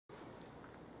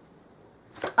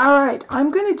Alright,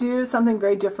 I'm going to do something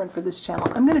very different for this channel.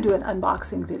 I'm going to do an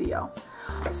unboxing video.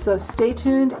 So stay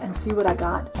tuned and see what I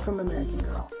got from American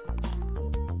Girl.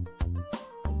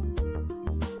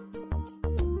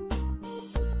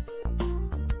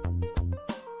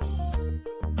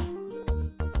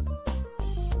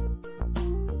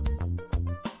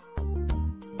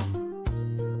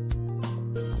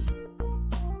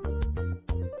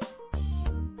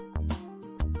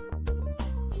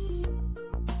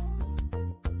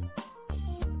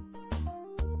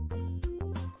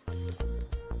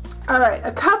 Alright,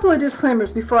 a couple of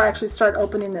disclaimers before I actually start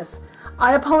opening this.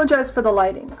 I apologize for the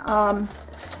lighting.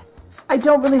 I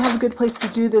don't really have a good place to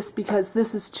do this because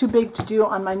this is too big to do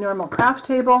on my normal craft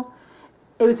table.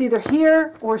 It was either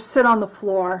here or sit on the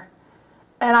floor,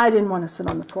 and I didn't want to sit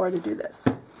on the floor to do this.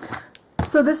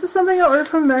 So this is something I ordered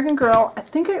from American Girl. I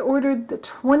think I ordered the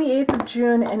 28th of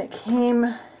June, and it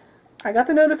came, I got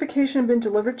the notification it had been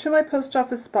delivered to my post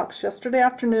office box yesterday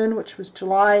afternoon, which was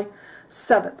July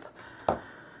 7th.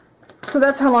 So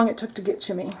that's how long it took to get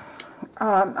to me.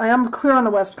 I am clear on the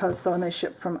West Coast though, and they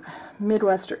ship from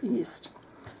Midwest or East.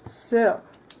 So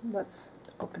let's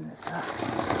open this up.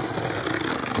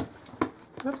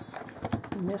 Whoops,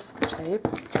 missed the tape.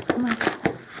 Come on.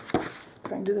 If I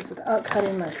can do this without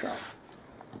cutting myself.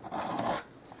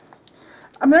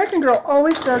 American Girl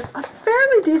always does a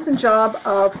fairly decent job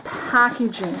of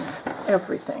packaging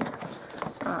everything.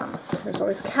 There's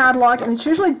always a catalog, and it's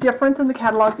usually different than the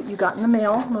catalog that you got in the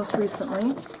mail most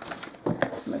recently. So I'm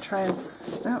going to try and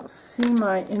I don't see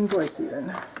my invoice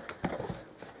even.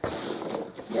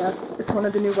 Yes, it's one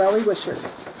of the new Welly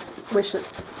Wishers.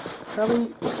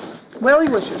 Welly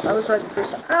Wishers. I was right the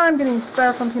first time. I'm getting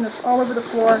styrofoam peanuts all over the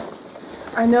floor.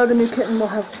 I know the new kitten will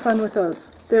have fun with those.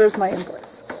 There's my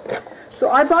invoice. So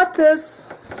I bought this.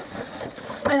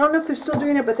 I don't know if they're still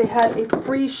doing it, but they had a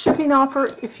free shipping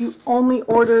offer if you only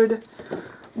ordered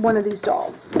one of these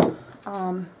dolls.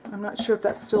 I'm not sure if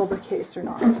that's still the case or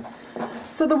not.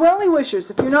 So the Welly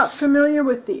Wishers, if you're not familiar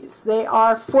with these, they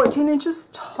are 14 inches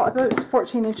tall. I believe it's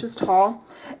 14 inches tall,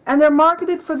 and they're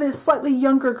marketed for the slightly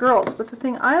younger girls. But the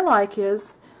thing I like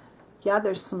is, yeah,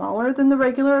 they're smaller than the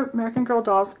regular American Girl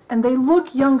dolls, and they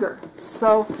look younger.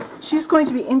 So she's going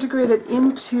to be integrated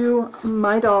into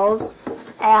my dolls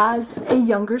as a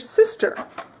younger sister.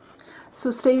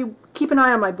 So keep an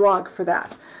eye on my blog for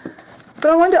that.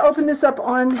 But I wanted to open this up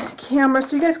on camera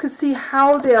so you guys could see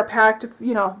how they are packed. If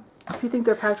you think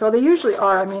they're packed well, they usually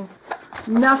are. I mean,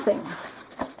 nothing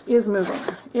is moving.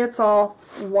 It's all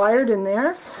wired in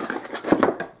there.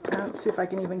 Let's see if I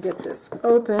can even get this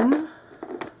open.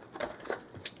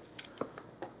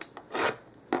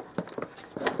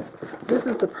 This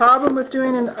is the problem with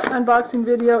doing an unboxing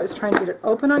video, is trying to get it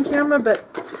open on camera, but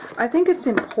I think it's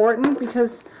important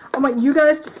because I want you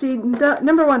guys to see,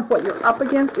 number one, what you're up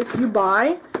against if you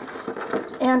buy,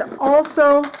 and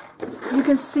also you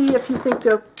can see if you think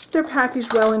they're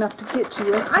packaged well enough to get to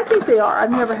you. And I think they are.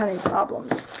 I've never had any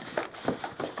problems.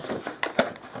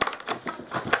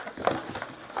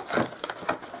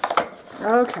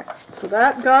 Okay, so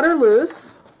that got her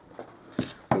loose.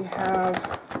 We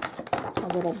have a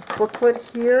little booklet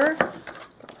here.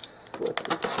 Slit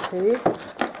the tape.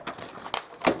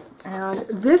 And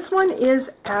this one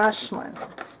is Ashlyn.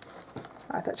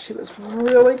 I thought she was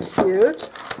really cute.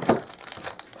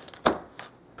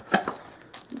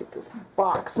 Get this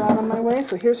box out of my way.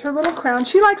 So here's her little crown.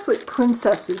 She likes like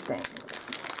princessy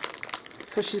things.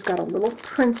 So she's got a little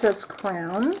princess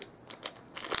crown.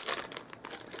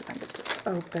 So I get this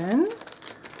open.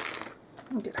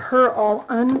 And get her all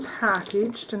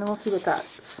unpackaged, and I'll see what that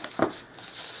is.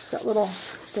 She's got little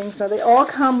things. Now they all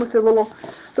come with the little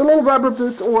rubber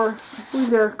boots, or I believe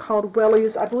they're called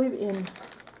wellies. I believe in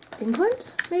England,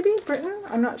 maybe Britain.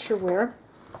 I'm not sure where,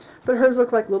 but hers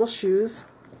look like little shoes,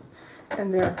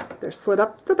 and they're slit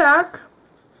up the back.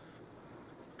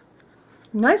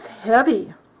 Nice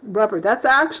heavy rubber. That's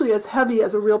actually as heavy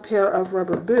as a real pair of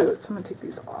rubber boots. I'm gonna take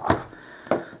these off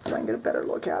so I can get a better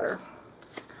look at her.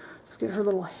 Let's get her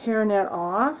little hairnet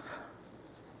off,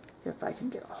 if I can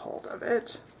get a hold of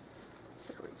it.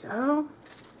 There we go.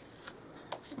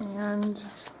 And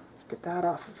get that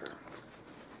off of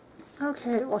her.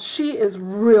 Okay, well, she is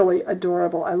really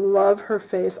adorable. I love her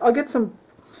face. I'll get some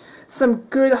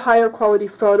good higher quality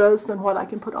photos than what I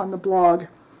can put on the blog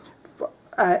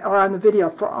or on the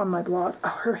video on my blog. Oh,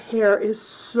 her hair is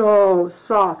so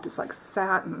soft. It's like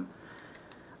satin.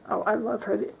 Oh, I love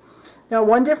her. Now,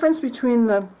 one difference between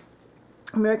the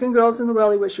American Girls and the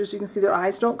Welly Wishers, you can see their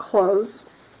eyes don't close,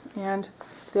 and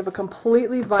they have a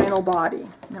completely vinyl body.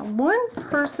 Now, one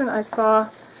person I saw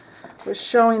was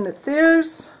showing that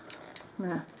theirs,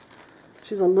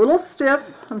 She's a little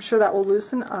stiff. I'm sure that will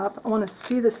loosen up. I want to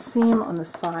see the seam on the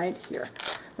side here.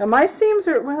 Now my seams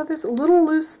are, well, there's a little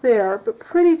loose there, but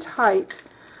pretty tight.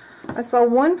 I saw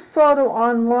one photo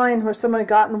online where someone had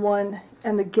gotten one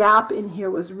and the gap in here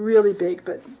was really big,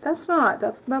 but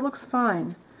that looks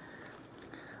fine.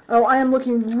 Oh, I am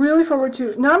looking really forward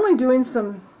to not only doing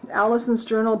some Allison's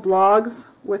Journal blogs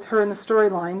with her in the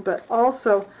storyline, but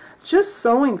also just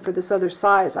sewing for this other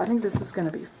size. I think this is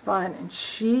going to be fun, and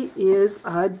she is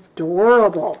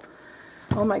adorable.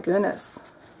 Oh my goodness.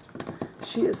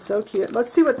 She is so cute.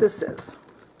 Let's see what this is.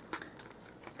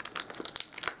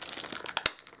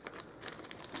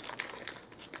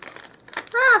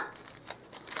 Ah!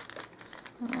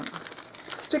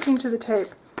 Sticking to the tape.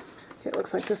 Okay, it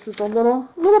looks like this is a little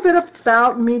bit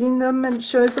about meeting them, and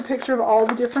shows a picture of all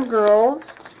the different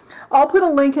girls. I'll put a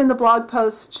link in the blog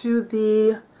post to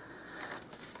the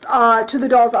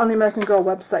dolls on the American Girl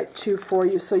website too for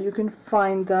you, so you can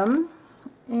find them.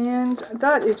 And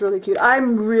that is really cute.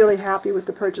 I'm really happy with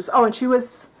the purchase. Oh, and I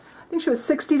think she was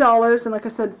 $60, and like I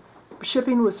said,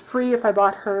 shipping was free if I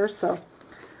bought her, so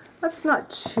that's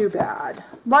not too bad.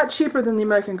 A lot cheaper than the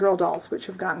American Girl dolls, which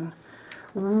have gotten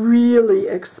really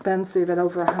expensive at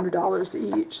over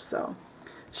 $100 each. So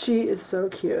she is so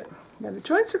cute. Yeah, the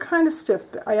joints are kind of stiff,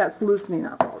 but yeah, it's loosening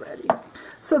up already.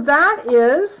 So that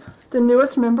is the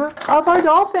newest member of our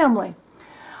doll family.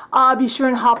 Be sure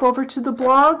and hop over to the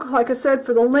blog, like I said,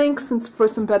 for the links and for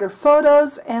some better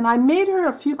photos. And I made her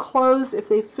a few clothes. If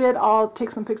they fit, I'll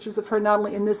take some pictures of her, not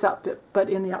only in this outfit, but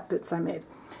in the outfits I made.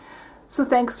 So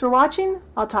thanks for watching.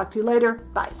 I'll talk to you later.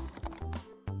 Bye.